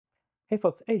Hey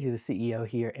folks, AJ the CEO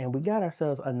here, and we got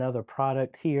ourselves another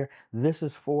product here. This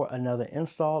is for another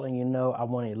install, and I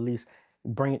want to at least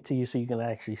bring it to you so you can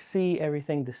actually see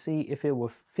everything to see if it will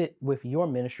fit with your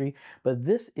ministry. But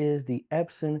this is the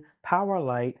Epson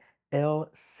PowerLite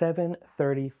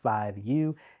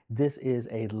L735U. This is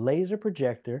a laser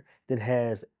projector that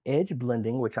has edge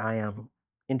blending, which I am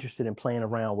interested in playing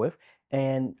around with,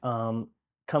 and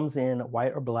comes in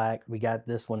white or black. We got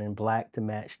this one in black to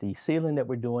match the ceiling that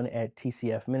we're doing at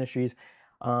TCF Ministries.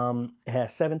 It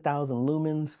has 7,000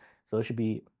 lumens, so it should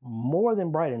be more than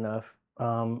bright enough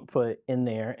for in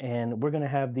there. And we're going to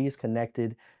have these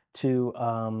connected to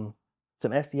some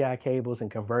SDI cables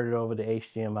and convert it over to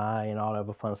HDMI and all that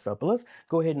other fun stuff. But let's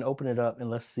go ahead and open it up and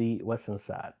let's see what's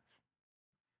inside.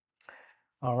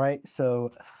 All right,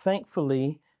 so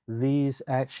thankfully these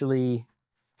actually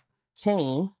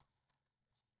came,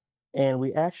 and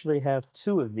we actually have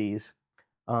two of these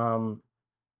because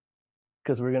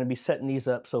we're going to be setting these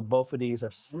up so both of these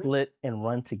are split and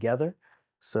run together.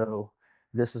 So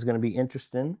this is going to be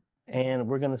interesting. And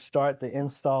we're going to start the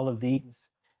install of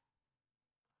these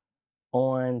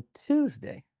on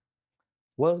Tuesday.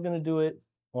 Was going to do it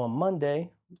on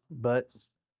Monday, but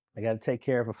I got to take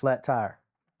care of a flat tire.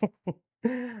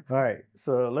 All right,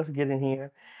 so let's get in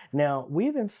here. Now,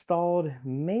 we've installed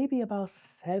maybe about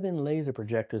 7 laser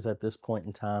projectors at this point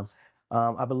in time.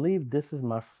 I believe this is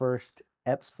my first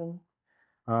Epson.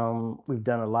 We've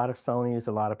done a lot of Sonys,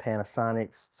 a lot of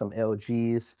Panasonics, some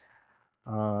LGs.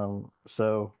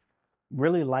 So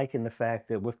really liking the fact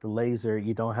that with the laser,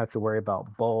 you don't have to worry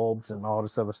about bulbs and all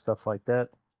this other stuff like that.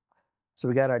 So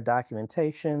we got our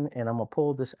documentation, and I'm gonna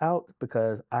pull this out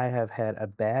because I have had a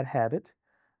bad habit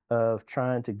of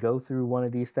trying to go through one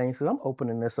of these things, because I'm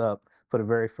opening this up for the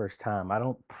very first time. I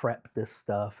don't prep this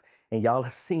stuff, and y'all are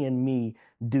seeing me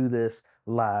do this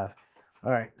live.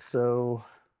 All right, so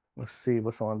let's see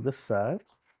what's on this side.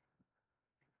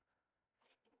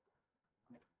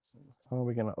 How are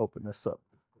we gonna open this up?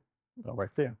 Oh,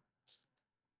 right there.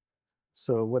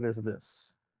 So what is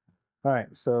this? All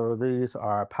right, so these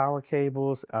are power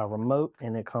cables, our remote,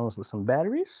 and it comes with some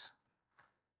batteries.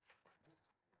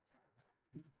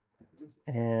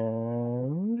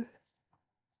 And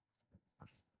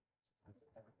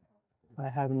I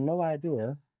have no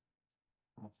idea.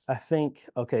 I think,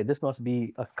 okay, this must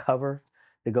be a cover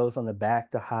that goes on the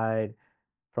back to hide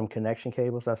from connection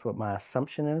cables. That's what my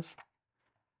assumption is.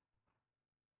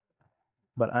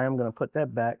 But I am going to put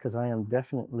that back because I am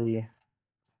definitely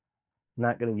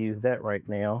not going to use that right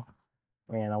now.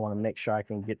 And I want to make sure I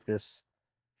can get this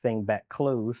thing back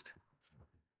closed.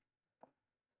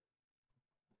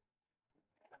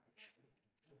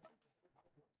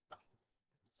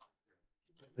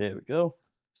 There we go.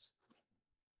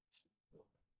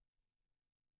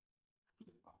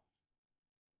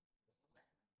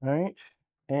 All right.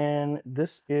 And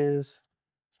this is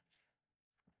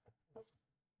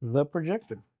the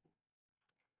projector.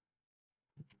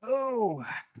 Oh.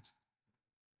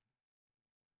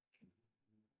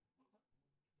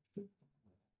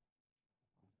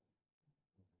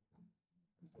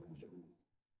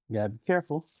 You gotta be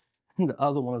careful. The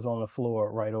other one is on the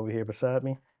floor right over here beside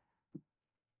me.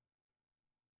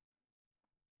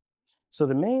 So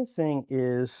the main thing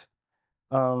is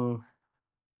when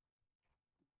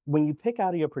you pick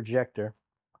out of your projector,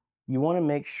 you want to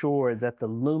make sure that the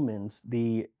lumens,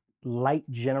 the light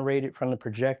generated from the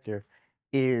projector,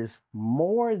 is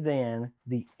more than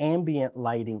the ambient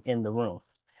lighting in the room.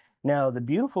 Now, the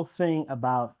beautiful thing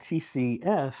about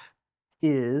TCF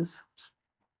is,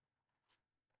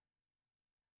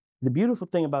 there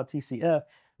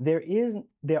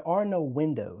are no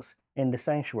windows in the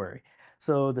sanctuary.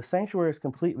 So the sanctuary is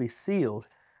completely sealed.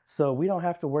 So we don't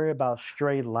have to worry about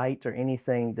stray light or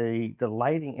anything. The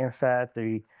lighting inside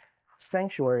the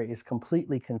sanctuary is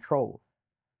completely controlled.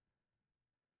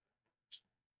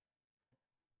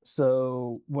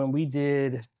 So when we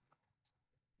did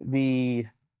the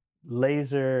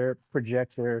laser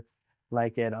projector,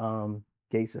 like at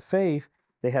Gates of Faith,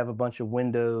 they have a bunch of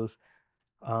windows,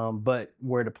 but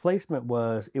where the placement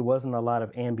was, it wasn't a lot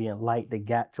of ambient light that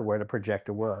got to where the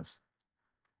projector was.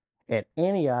 At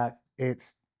Antioch,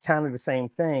 it's kind of the same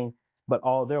thing, but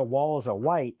all their walls are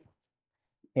white,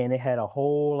 and it had a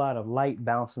whole lot of light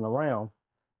bouncing around.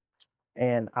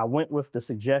 And I went with the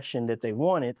suggestion that they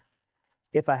wanted.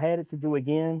 If I had it to do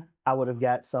again, I would have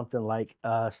got something like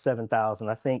 7,000.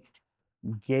 I think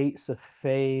Gates of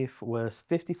Faith was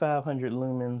 5,500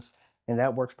 lumens, and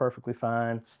that works perfectly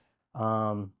fine.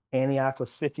 Antioch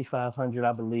was 5,500,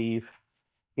 I believe.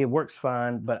 It works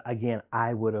fine, but again,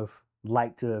 I would have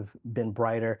liked to have been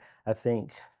brighter. I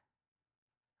think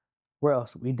Where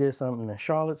else? We did something in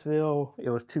Charlottesville. It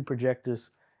was 2 projectors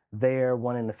there,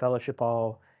 1 in the fellowship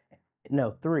hall.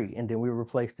 No, 3. And then we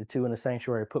replaced the 2 in the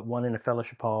sanctuary, put 1 in the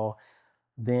fellowship hall.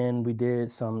 Then we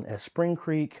did some at Spring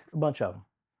Creek, a bunch of them.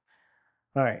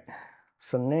 All right.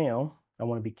 So now I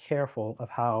want to be careful of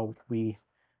how we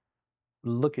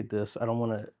look at this. I don't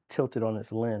want to tilt it on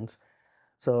its lens.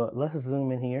 So let's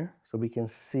zoom in here so we can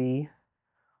see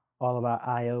all of our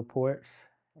IO ports.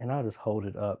 And I'll just hold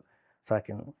it up so I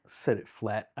can set it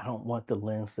flat. I don't want the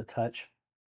lens to touch.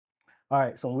 All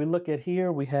right, so when we look at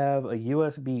here, we have a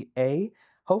USB-A.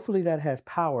 Hopefully that has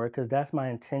power, because that's my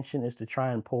intention, is to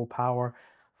try and pull power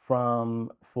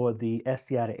for the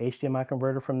SDI to HDMI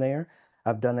converter from there.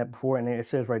 I've done that before, and it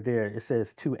says right there, it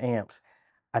says 2 amps.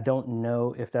 I don't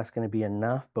know if that's going to be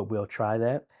enough, but we'll try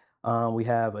that. We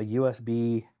have a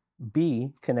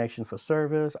USB-B connection for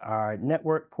servers. Our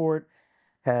network port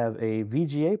have a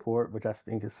VGA port, which I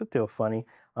think is still funny.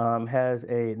 Has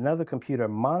another computer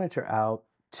monitor out,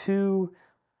 2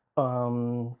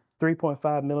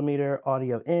 3.5 millimeter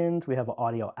audio ins. We have an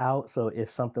audio out, so if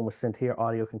something was sent here,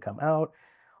 audio can come out.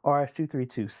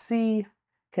 RS-232C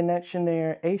connection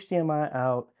there, HDMI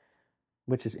out,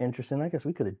 which is interesting. I guess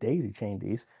we could have daisy chained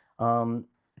these. 2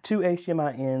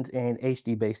 HDMI ins and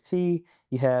HD base T.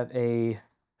 You have a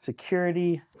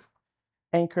security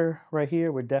anchor right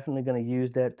here. We're definitely going to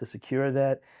use that to secure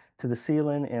that to the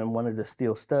ceiling and one of the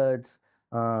steel studs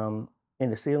in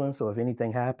the ceiling. So if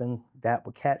anything happened, that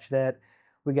would catch that.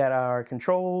 We got our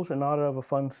controls and all the other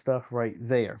fun stuff right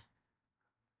there.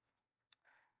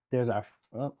 There's our,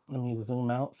 let me zoom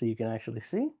out so you can actually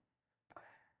see.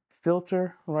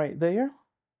 Filter right there.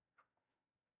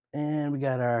 And we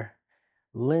got our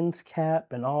lens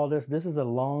cap and all this. This is a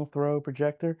long throw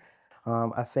projector.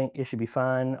 I think it should be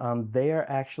fine. They are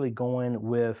actually going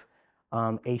with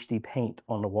HD paint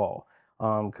on the wall,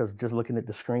 because just looking at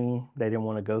the screen, they didn't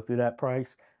want to go through that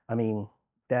price. I mean,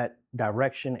 that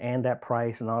direction and that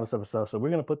price and all this other stuff. So we're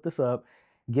going to put this up,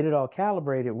 get it all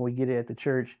calibrated when we get it at the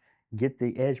church, get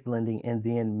the edge blending, and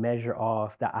then measure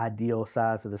off the ideal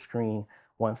size of the screen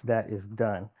once that is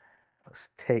done. Let's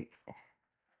take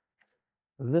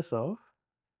this off.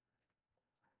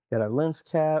 Got our lens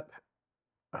cap,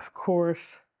 of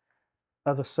course.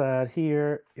 Other side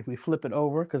here, if we flip it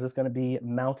over, because it's going to be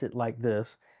mounted like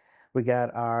this, we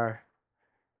got our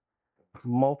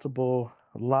multiple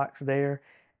locks there.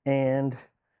 And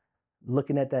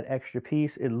looking at that extra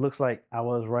piece, it looks like I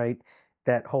was right.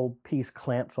 That whole piece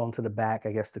clamps onto the back,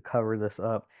 I guess, to cover this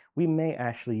up. We may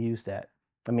actually use that.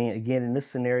 I mean, again, in this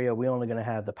scenario, we're only going to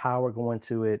have the power going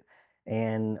to it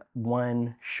and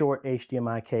 1 short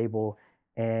HDMI cable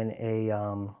and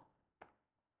a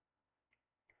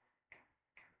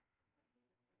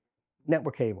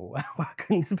network cable. I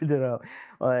couldn't spit it out.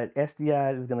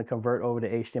 SDI is going to convert over to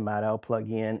HDMI. That'll plug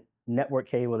in. Network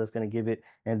cable that's going to give it,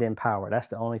 and then power. That's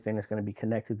the only thing that's going to be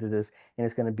connected to this, and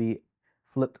it's going to be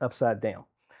flipped upside down.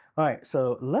 All right,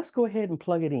 so let's go ahead and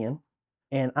plug it in,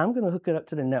 and I'm going to hook it up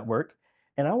to the network,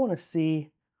 and I want to see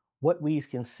what we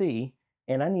can see,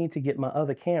 and I need to get my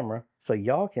other camera so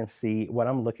y'all can see what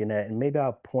I'm looking at, and maybe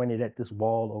I'll point it at this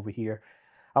wall over here.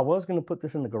 I was going to put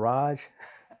this in the garage,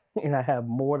 and I have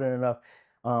more than enough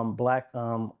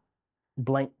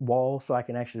blank walls so I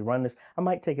can actually run this. I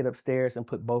might take it upstairs and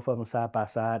put both of them side by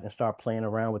side and start playing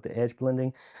around with the edge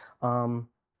blending.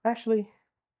 Actually,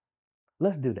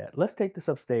 let's do that. Let's take this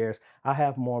upstairs. I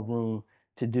have more room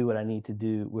to do what I need to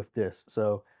do with this.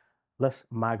 So let's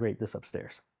migrate this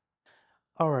upstairs.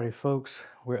 Alrighty, folks,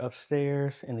 we're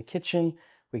upstairs in the kitchen.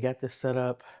 We got this set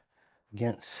up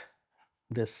against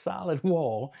this solid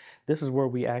wall. This is where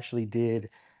we actually did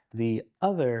the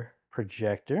other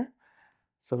projector.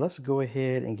 So let's go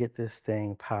ahead and get this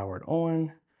thing powered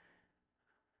on.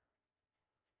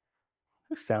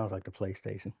 It sounds like the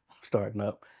PlayStation starting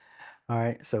up. All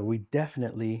right, so we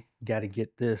definitely got to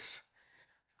get this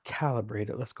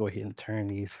calibrated. Let's go ahead and turn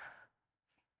these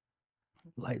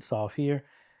lights off here.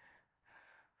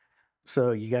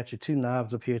 So you got your 2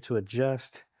 knobs up here to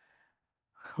adjust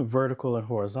vertical and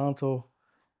horizontal.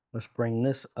 Let's bring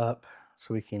this up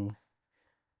so we can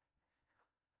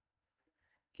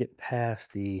get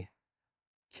past the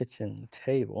kitchen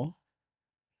table.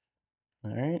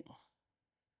 All right.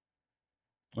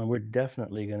 And we're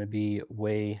definitely going to be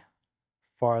way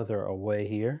farther away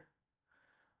here.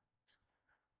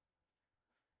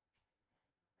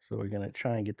 So we're going to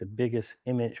try and get the biggest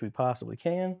image we possibly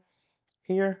can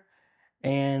here.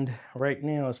 And right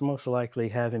now it's most likely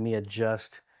having me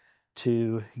adjust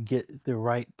to get the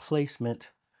right placement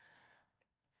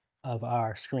of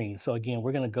our screen. So again,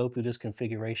 we're going to go through this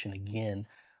configuration again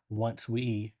once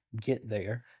we get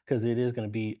there because it is going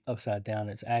to be upside down.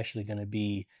 It's actually going to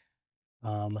be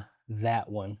that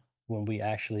one when we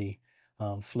actually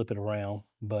flip it around.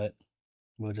 But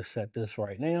we'll just set this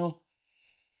right now.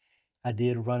 I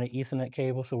did run an Ethernet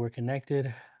cable, so we're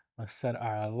connected. Let's set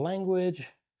our language,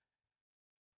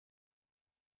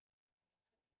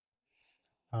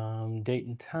 date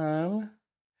and time.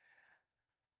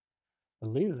 I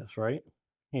believe that's right.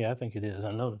 Yeah, I think it is.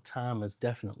 I know the time is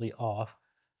definitely off.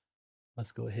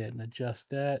 Let's go ahead and adjust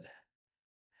that.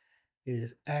 It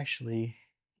is actually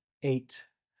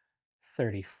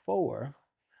 8:34,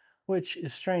 which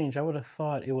is strange. I would have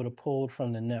thought it would have pulled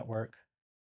from the network,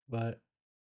 but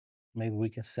maybe we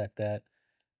can set that.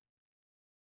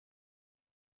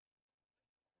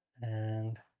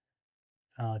 And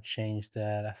I'll change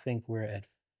that. I think we're at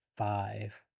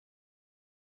 5.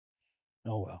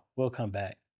 Oh well, we'll come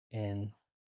back and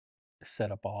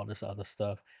set up all this other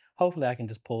stuff. Hopefully I can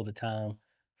just pull the time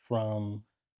from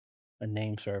a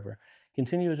name server.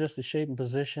 Continue to adjust the shape and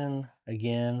position.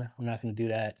 Again, I'm not going to do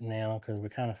that now because we're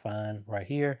kind of fine right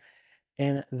here.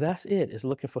 And that's it. It's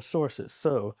looking for sources.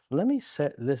 So let me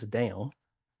set this down.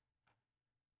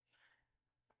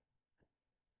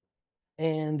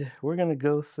 And we're going to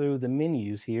go through the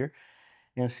menus here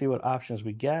and see what options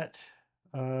we got.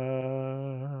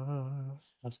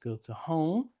 Let's go to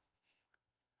home.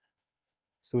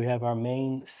 So we have our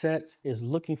main set is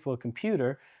looking for a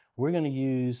computer. We're going to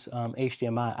use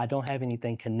HDMI. I don't have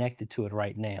anything connected to it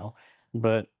right now,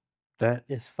 but that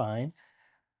is fine.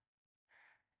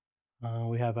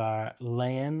 We have our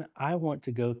LAN. I want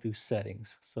to go through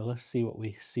settings. So let's see what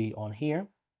we see on here.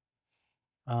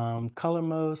 Color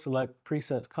mode, select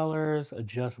presets colors,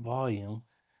 adjust volume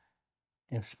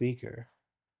and speaker.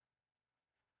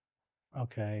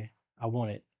 Okay, I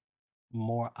wanted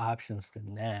more options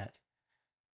than that.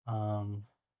 Um,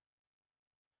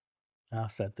 I'll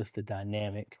set this to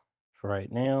dynamic for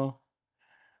right now.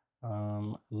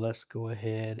 Let's go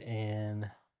ahead and,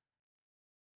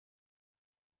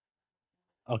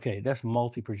 okay, that's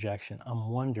multi-projection. I'm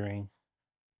wondering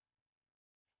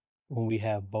when we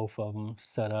have both of them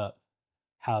set up,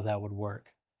 how that would work.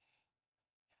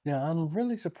 Now, I'm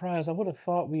really surprised. I would have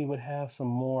thought we would have some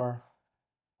more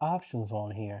options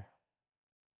on here.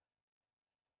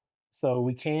 So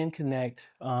we can connect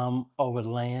over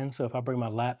LAN. So if I bring my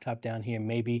laptop down here,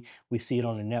 maybe we see it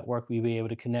on the network, we'll be able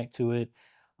to connect to it.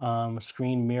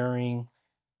 Screen mirroring,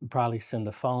 probably send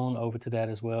the phone over to that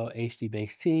as well. HD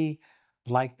base T,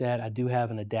 like that. I do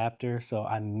have an adapter, so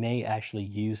I may actually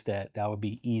use that. That would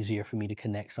be easier for me to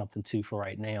connect something to for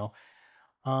right now.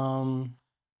 Um,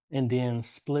 and then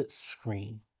split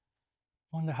screen.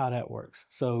 Wonder how that works.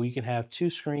 So you can have two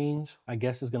screens. I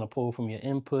guess it's going to pull from your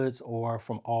inputs or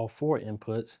from all four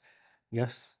inputs.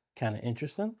 Yes, kind of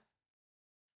interesting.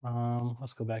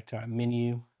 Let's go back to our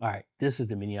menu. All right, this is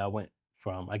the menu I went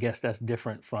from. I guess that's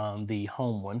different from the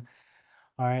home one.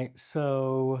 All right,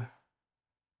 so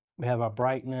we have our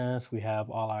brightness. We have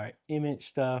all our image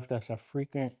stuff. That's our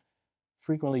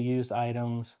frequently used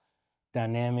items,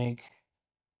 dynamic,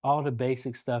 all the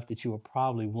basic stuff that you will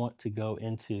probably want to go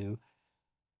into.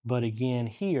 But again,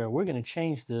 here, we're going to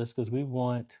change this because we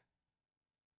want,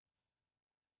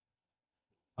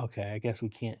 okay, I guess we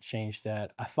can't change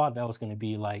that. I thought that was going to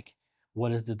be like,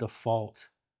 what is the default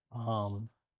um,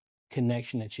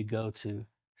 connection that you go to?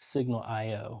 Signal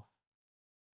IO.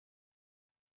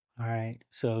 All right.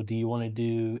 So do you want to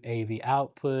do AV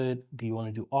output? Do you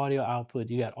want to do audio output?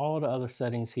 You got all the other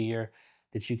settings here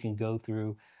that you can go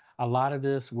through. A lot of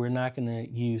this, we're not going to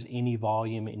use any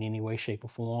volume in any way, shape, or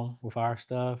form with our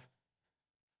stuff.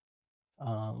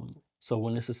 So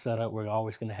when this is set up, we're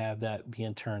always going to have that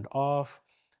being turned off.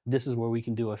 This is where we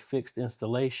can do a fixed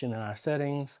installation in our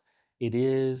settings. It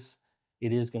is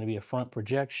going to be a front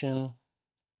projection.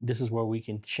 This is where we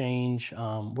can change.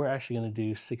 We're actually going to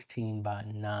do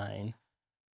 16:9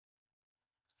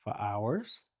 for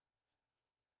hours.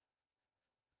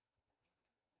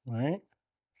 All right.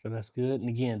 So that's good. And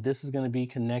again, this is going to be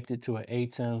connected to an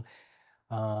ATEM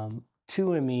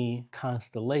 2ME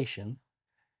constellation.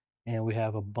 And we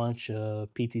have a bunch of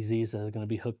PTZs that are going to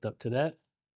be hooked up to that.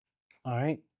 All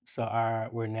right, so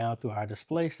we're now through our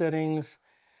display settings.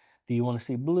 Do you want to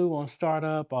see blue on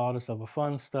startup? All this other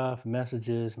fun stuff,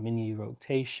 messages, menu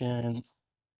rotation,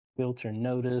 filter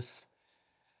notice,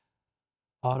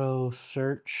 auto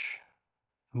search.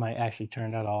 I might actually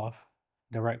turn that off.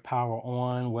 Direct power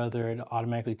on, whether it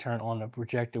automatically turn on the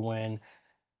projector when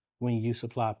you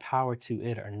supply power to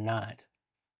it or not.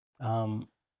 Um,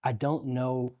 I don't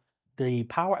know. The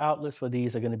power outlets for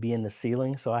these are going to be in the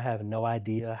ceiling, so I have no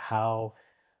idea how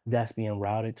that's being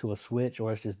routed to a switch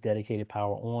or it's just dedicated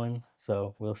power on.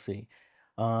 So we'll see.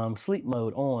 Sleep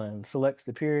mode on, selects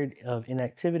the period of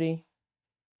inactivity.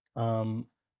 Um,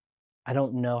 I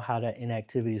don't know how that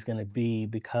inactivity is going to be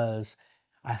because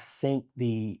I think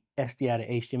the SDI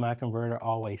to HDMI converter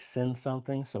always sends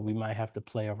something, so we might have to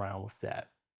play around with that.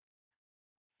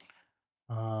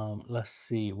 Let's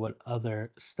see, what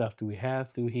other stuff do we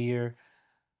have through here?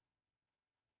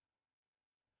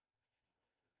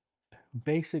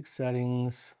 Basic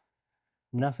settings,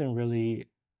 nothing really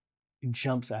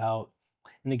jumps out.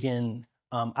 And again,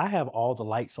 I have all the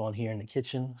lights on here in the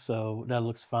kitchen, so that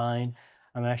looks fine.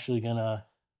 I'm actually gonna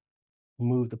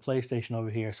move the PlayStation over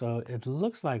here. So it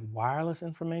looks like wireless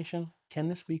information. Can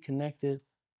this be connected?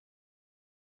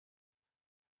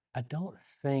 I don't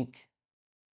think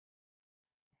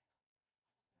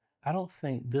I don't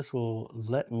think this will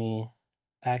let me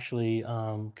actually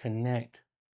connect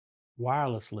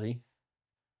wirelessly.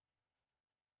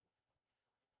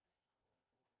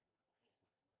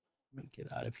 Let me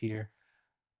get out of here.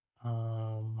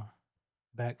 Um,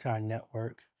 Back to our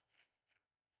network.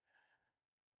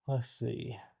 Let's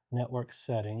see. Network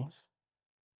settings.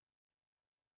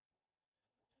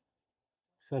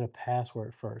 Set a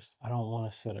password first. I don't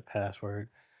want to set a password.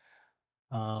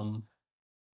 Um,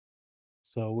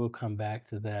 so we'll come back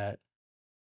to that.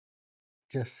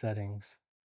 Just settings.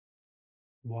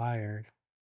 Wired.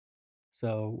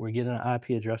 So we're getting an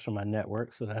IP address from my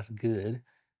network, so that's good.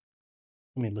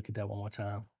 Let me look at that one more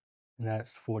time. And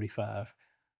that's 45.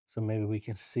 So maybe we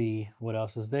can see what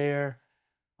else is there.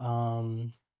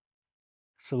 Um,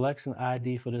 Selects an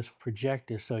ID for this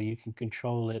projector so you can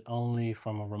control it only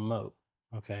from a remote.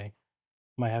 Okay.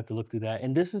 Might have to look through that.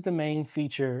 And this is the main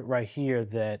feature right here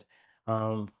that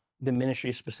um, the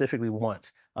ministry specifically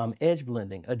wants. Edge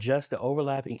blending, adjust the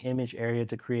overlapping image area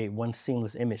to create one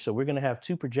seamless image. So we're going to have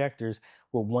two projectors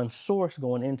with one source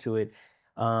going into it,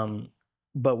 um,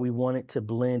 but we want it to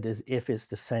blend as if it's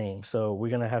the same. So we're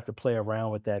going to have to play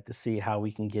around with that to see how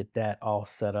we can get that all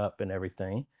set up and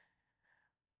everything.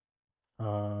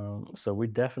 So we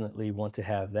definitely want to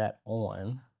have that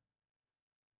on.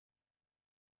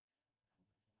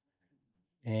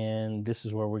 And this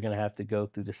is where we're going to have to go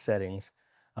through the settings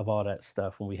of all that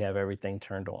stuff when we have everything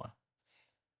turned on.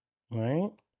 All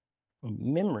right.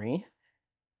 Memory.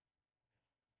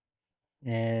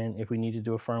 And if we need to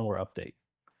do a firmware update.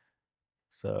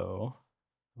 So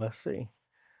let's see.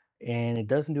 And it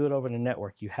doesn't do it over the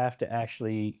network. You have to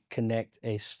actually connect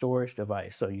a storage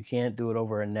device. So you can't do it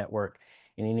over a network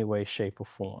in any way, shape, or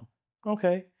form.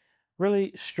 Okay.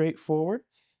 Really straightforward.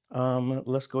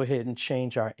 Let's go ahead and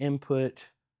change our input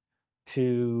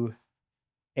to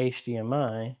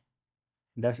HDMI.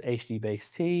 That's HD base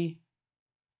T.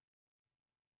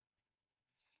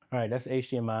 All right, that's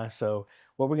HDMI. So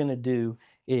what we're gonna do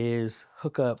is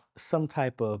hook up some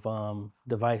type of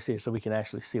device here so we can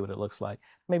actually see what it looks like.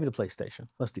 Maybe the PlayStation.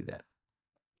 Let's do that.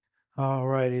 All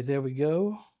righty, there we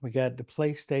go. We got the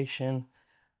PlayStation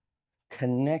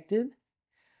connected,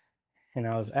 and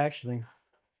I was actually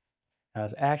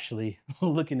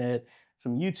looking at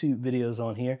some YouTube videos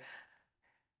on here.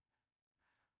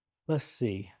 Let's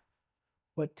see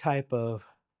what type of.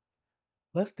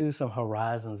 Let's do some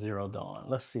Horizon Zero Dawn.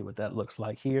 Let's see what that looks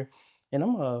like here. And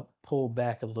I'm gonna pull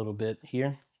back a little bit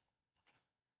here.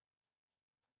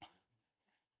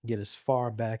 Get as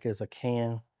far back as I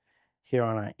can here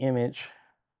on our image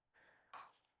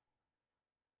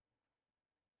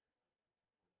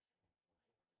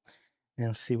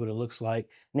and see what it looks like.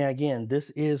 Now, again, this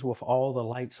is with all the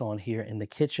lights on here in the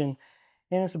kitchen,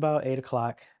 and it's about 8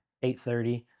 o'clock,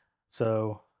 8:30.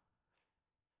 So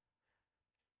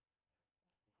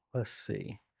let's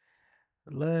see.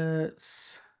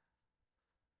 Let's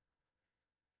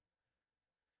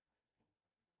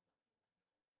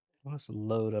let's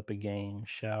load up a game,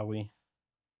 shall we?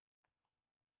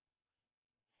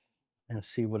 And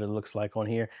see what it looks like on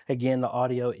here. Again, the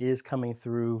audio is coming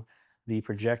through the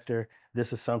projector.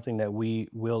 This is something that we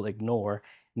will ignore.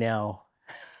 Now,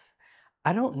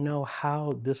 I don't know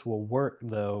how this will work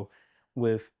though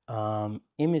with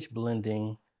image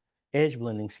blending, edge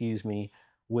blending, excuse me,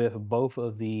 with both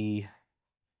of the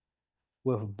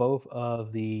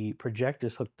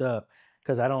projectors hooked up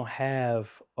because I don't have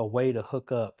a way to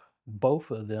hook up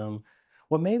both of them.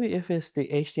 Well, maybe if it's the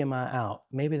HDMI out,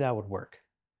 maybe that would work.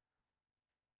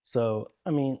 So,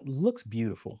 I mean, looks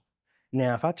beautiful.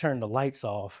 Now, if I turn the lights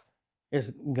off, it's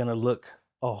gonna look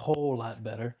a whole lot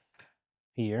better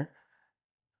here.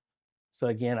 So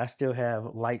again, I still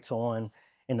have lights on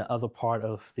in the other part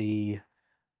of the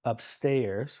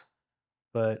upstairs,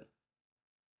 but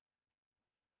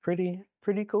pretty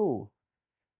cool.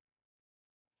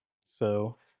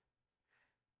 So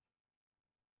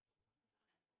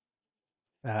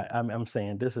I'm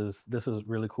saying this is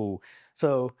really cool.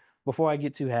 So before I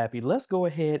get too happy, let's go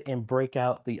ahead and break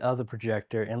out the other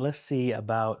projector and let's see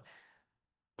about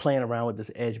playing around with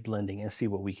this edge blending and see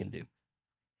what we can do.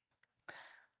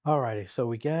 Alrighty, so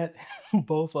we got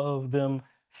both of them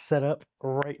set up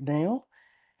right now.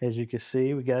 As you can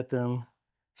see, we got them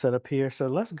set up here. So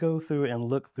let's go through and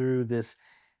look through this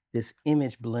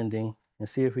image blending and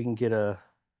see if we can get a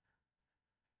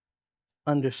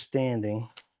understanding.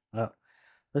 Uh,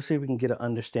 let's see if we can get an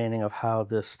understanding of how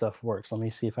this stuff works. Let me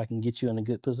see if I can get you in a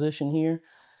good position here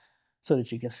so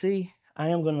that you can see.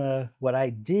 What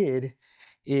I did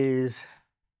is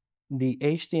the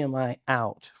HDMI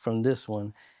out from this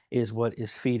one is what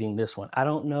is feeding this one. I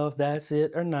don't know if that's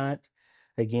it or not.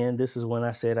 Again, this is when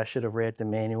I said I should have read the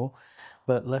manual,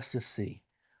 but let's just see.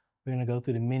 We're gonna go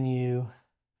through the menu.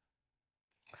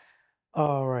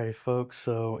 All right, folks.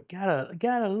 So got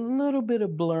a little bit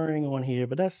of blurring on here,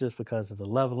 but that's just because of the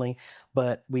leveling.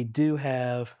 But we do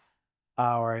have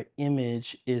our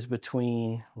image is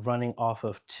between running off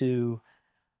of two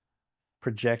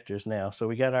projectors now. So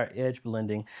we got our edge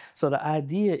blending. So the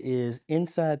idea is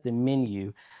inside the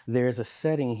menu, there's a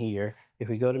setting here. If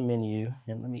we go to menu,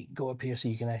 and let me go up here so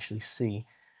you can actually see.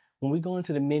 When we go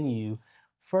into the menu,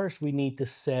 first we need to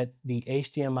set the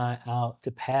HDMI out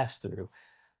to pass through.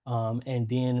 And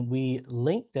then we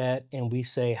link that and we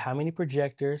say how many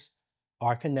projectors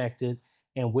are connected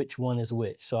and which one is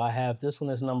which. So I have this one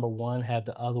as number one, have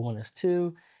the other one as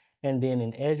two. And then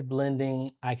in edge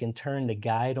blending, I can turn the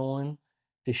guide on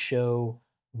to show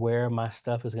where my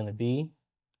stuff is going to be.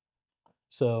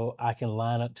 So I can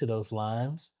line up to those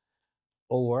lines,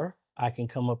 or I can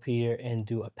come up here and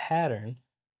do a pattern.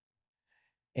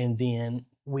 And then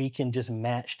we can just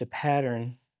match the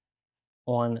pattern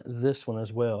on this one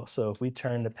as well. So if we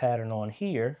turn the pattern on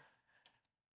here,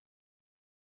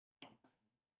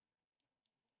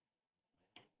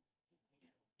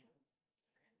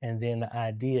 and then the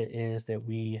idea is that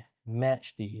we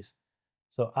match these.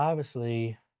 So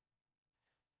obviously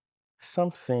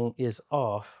something is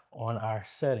off on our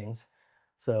settings.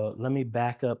 So let me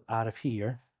back up out of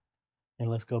here and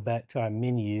let's go back to our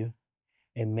menu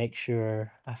and make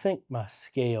sure, I think my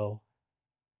scale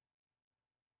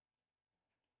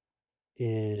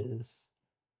is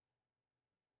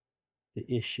the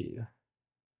issue.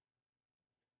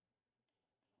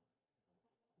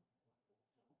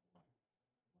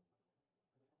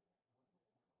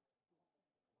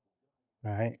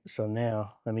 All right, so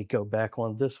now let me go back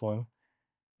on this one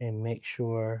and make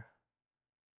sure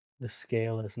the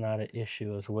scale is not an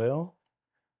issue as well.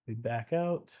 We back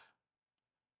out.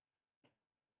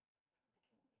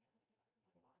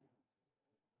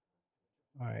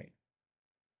 All right,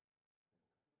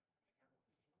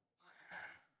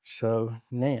 so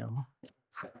now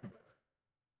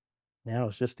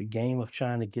it's just a game of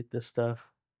trying to get this stuff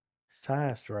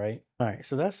sized right. All right,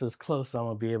 so that's as close as I'm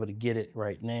gonna be able to get it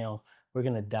right now. We're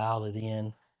gonna dial it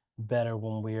in better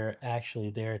when we're actually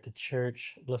there at the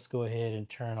church. Let's go ahead and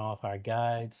turn off our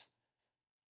guides.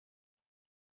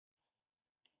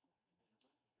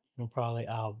 And probably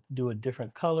I'll do a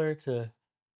different color to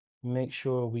make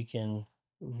sure we can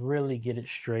really get it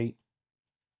straight.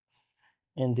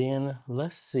 And then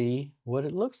let's see what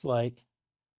it looks like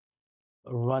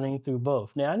running through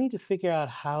both. Now I need to figure out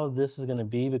how this is going to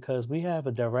be because we have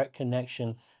a direct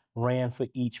connection ran for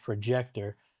each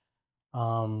projector.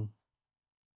 Um,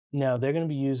 Now they're going to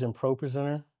be using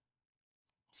Propresenter,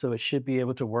 so it should be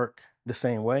able to work the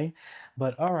same way.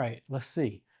 But all right, let's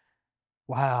see.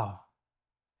 Wow,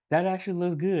 that actually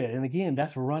looks good. And again,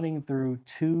 that's running through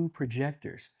two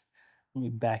projectors. Let me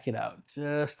back it out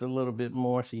just a little bit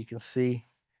more so you can see.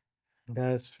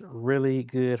 That's really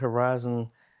good.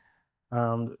 Horizon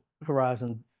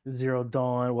Zero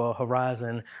Dawn, well,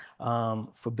 Horizon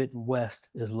Forbidden West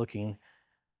is looking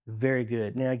very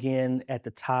good. Now, again, at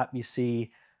the top, you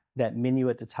see that menu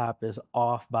at the top is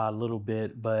off by a little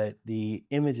bit, but the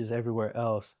images everywhere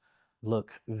else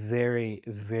look very,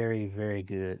 very, very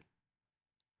good.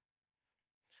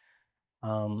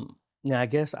 Now, I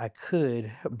guess I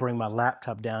could bring my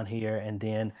laptop down here and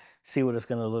then see what it's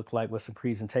going to look like with some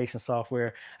presentation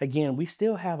software. Again, we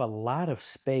still have a lot of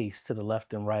space to the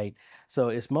left and right. So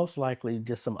it's most likely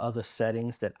just some other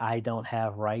settings that I don't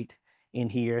have right in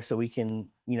here. So we can,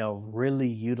 really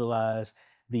utilize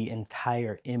the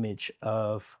entire image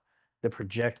of the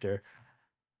projector.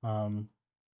 Um,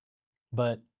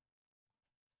 but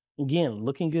again,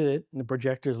 looking good. The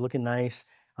projector is looking nice.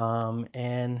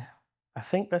 And I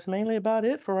think that's mainly about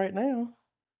it for right now.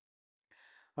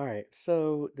 All right,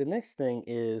 so the next thing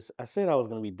is I said I was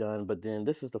going to be done, but then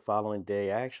this is the following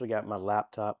day. I actually got my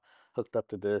laptop hooked up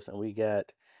to this and we got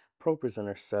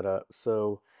Propresenter set up.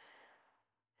 So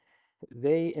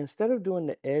they, instead of doing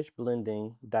the edge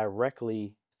blending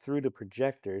directly through the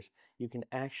projectors, you can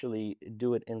actually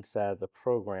do it inside the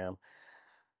program.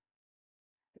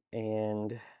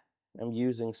 And I'm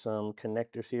using some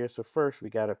connectors here. So first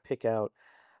we got to pick out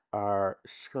our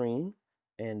screen,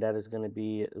 and that is going to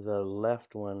be the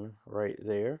left one right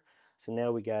there. So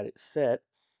now we got it set.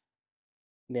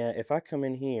 Now if I come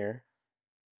in here,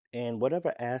 and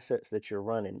whatever assets that you're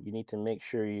running, you need to make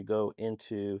sure you go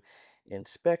into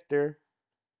inspector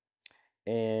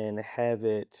and have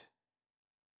it,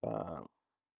 um,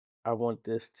 I want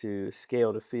this to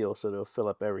scale to fill so it'll fill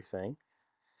up everything.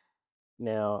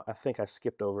 Now I think I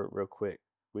skipped over it real quick.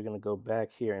 We're going to go back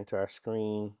here into our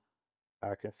screen,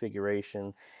 our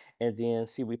configuration, and then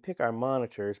see, we pick our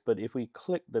monitors, but if we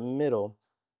click the middle,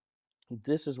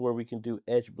 this is where we can do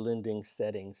edge blending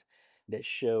settings that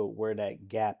show where that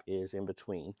gap is in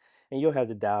between, and you'll have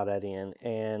to dial that in.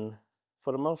 And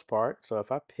for the most part, so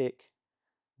if I pick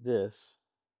this,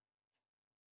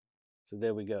 so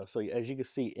there we go. So as you can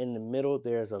see in the middle,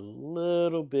 there's a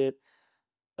little bit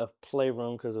of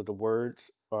playroom because of the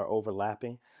words are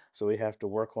overlapping, so we have to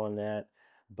work on that.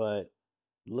 But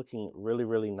looking really,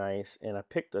 really nice. And I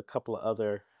picked a couple of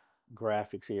other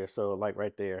graphics here. So like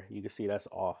right there, you can see that's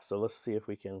off. So let's see if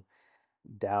we can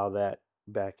dial that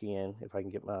back in. If I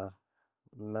can get my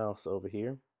mouse over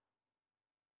here.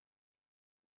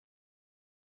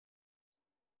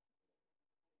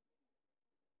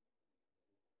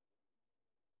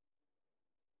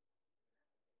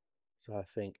 So I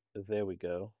think there we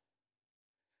go.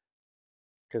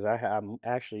 Because I'm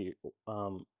actually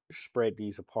spread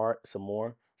these apart some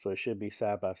more. So it should be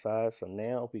side by side. So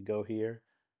now we go here.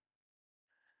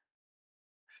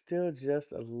 Still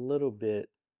just a little bit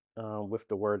with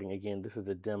the wording. Again, this is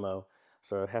the demo.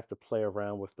 So I have to play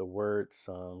around with the words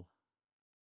some.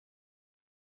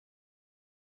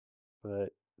 But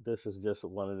this is just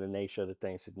one of the nature of the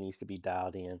things that needs to be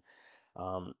dialed in.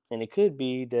 And it could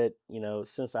be that,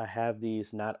 since I have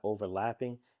these not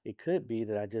overlapping, it could be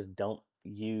that I just don't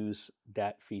use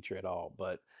that feature at all.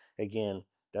 But again,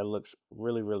 that looks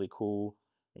really, really cool.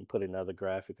 And put another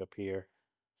graphic up here.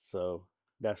 So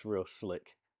that's real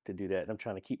slick to do that. And I'm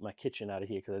trying to keep my kitchen out of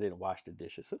here because I didn't wash the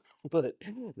dishes. But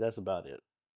that's about it.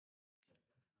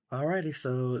 Alrighty,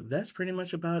 so that's pretty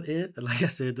much about it. Like I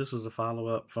said, this was a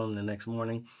follow-up from the next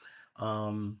morning.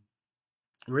 Um,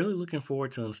 Really looking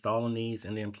forward to installing these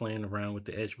and then playing around with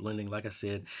the edge blending. Like I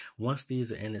said, once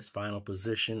these are in its final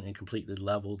position and completely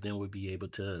leveled, then we'll be able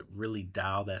to really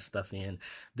dial that stuff in.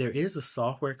 There is a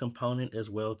software component as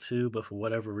well too, but for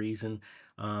whatever reason,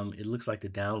 it looks like the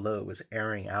download was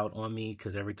airing out on me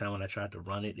because every time when I tried to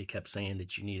run it, it kept saying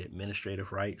that you need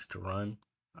administrative rights to run.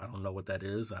 I don't know what that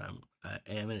is. I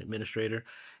am an administrator.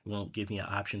 It won't give me an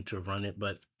option to run it,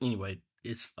 but anyway,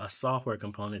 it's a software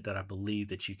component that I believe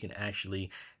that you can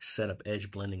actually set up edge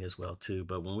blending as well too.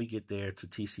 But when we get there to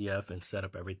TCF and set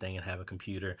up everything and have a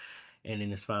computer and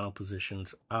in its final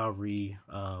positions, I'll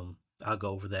go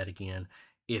over that again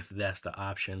if that's the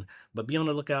option. But be on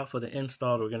the lookout for the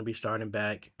install. We're going to be starting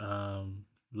back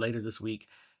later this week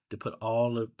to put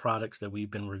all the products that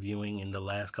we've been reviewing in the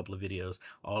last couple of videos.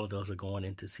 All of those are going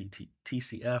into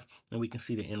TCF, and we can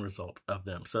see the end result of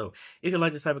them. So if you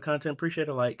like this type of content, appreciate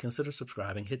a like, consider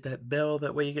subscribing, hit that bell.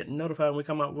 That way you get notified when we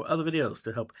come out with other videos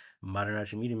to help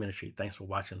modernize your media ministry. Thanks for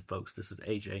watching, folks. This is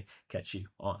AJ. Catch you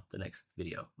on the next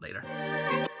video. Later.